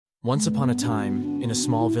Once upon a time, in a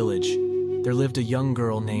small village, there lived a young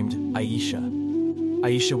girl named Aisha.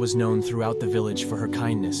 Aisha was known throughout the village for her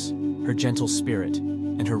kindness, her gentle spirit,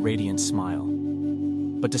 and her radiant smile.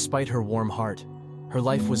 But despite her warm heart, her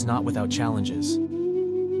life was not without challenges.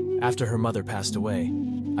 After her mother passed away,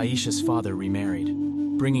 Aisha's father remarried,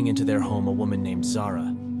 bringing into their home a woman named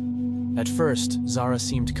Zara. At first, Zara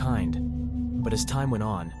seemed kind, but as time went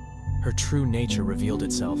on, her true nature revealed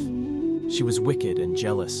itself. She was wicked and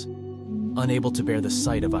jealous, unable to bear the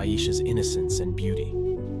sight of Aisha's innocence and beauty.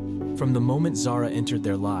 From the moment Zara entered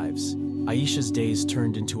their lives, Aisha's days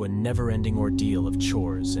turned into a never-ending ordeal of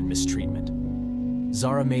chores and mistreatment.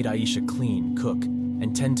 Zara made Aisha clean, cook,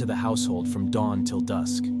 and tend to the household from dawn till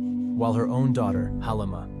dusk, while her own daughter,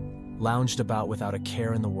 Halima, lounged about without a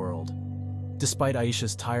care in the world. Despite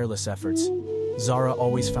Aisha's tireless efforts, Zara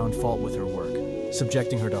always found fault with her work,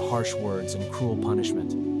 subjecting her to harsh words and cruel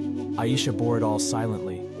punishment. Aisha bore it all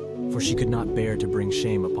silently, for she could not bear to bring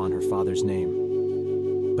shame upon her father's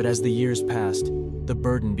name. But as the years passed, the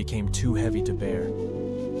burden became too heavy to bear.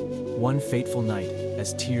 One fateful night,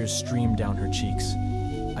 as tears streamed down her cheeks,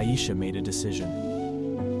 Aisha made a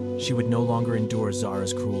decision. She would no longer endure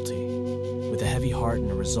Zara's cruelty. With a heavy heart and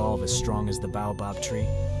a resolve as strong as the baobab tree,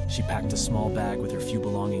 she packed a small bag with her few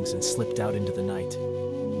belongings and slipped out into the night,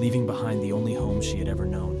 leaving behind the only home she had ever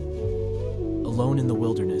known. Alone in the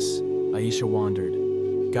wilderness, Aisha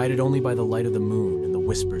wandered, guided only by the light of the moon and the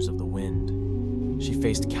whispers of the wind. She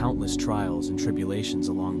faced countless trials and tribulations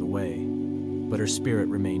along the way, but her spirit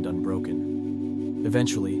remained unbroken.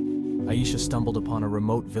 Eventually, Aisha stumbled upon a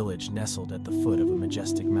remote village nestled at the foot of a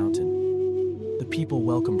majestic mountain. The people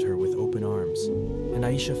welcomed her with open arms, and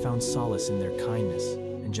Aisha found solace in their kindness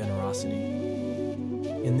and generosity.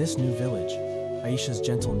 In this new village, Aisha's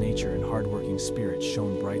gentle nature and hardworking spirit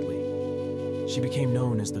shone brightly. She became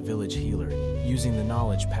known as the village healer, using the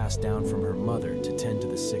knowledge passed down from her mother to tend to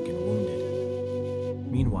the sick and wounded.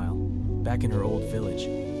 Meanwhile, back in her old village,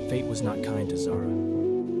 fate was not kind to Zara.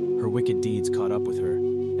 Her wicked deeds caught up with her,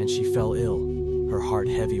 and she fell ill, her heart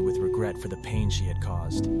heavy with regret for the pain she had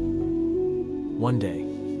caused. One day,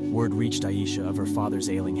 word reached Aisha of her father's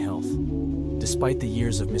ailing health. Despite the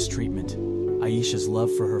years of mistreatment, Aisha's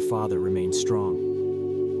love for her father remained strong.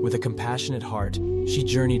 With a compassionate heart, she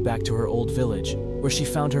journeyed back to her old village, where she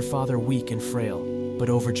found her father weak and frail, but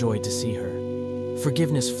overjoyed to see her.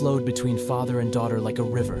 Forgiveness flowed between father and daughter like a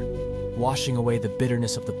river, washing away the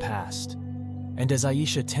bitterness of the past. And as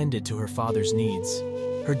Aisha tended to her father's needs,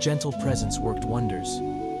 her gentle presence worked wonders,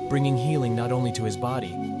 bringing healing not only to his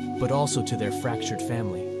body, but also to their fractured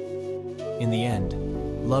family. In the end,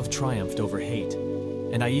 love triumphed over hate,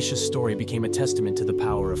 and Aisha's story became a testament to the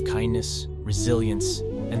power of kindness, resilience,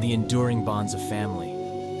 and the enduring bonds of family.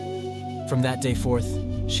 From that day forth,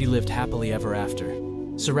 she lived happily ever after,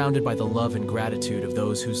 surrounded by the love and gratitude of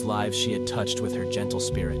those whose lives she had touched with her gentle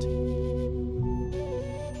spirit.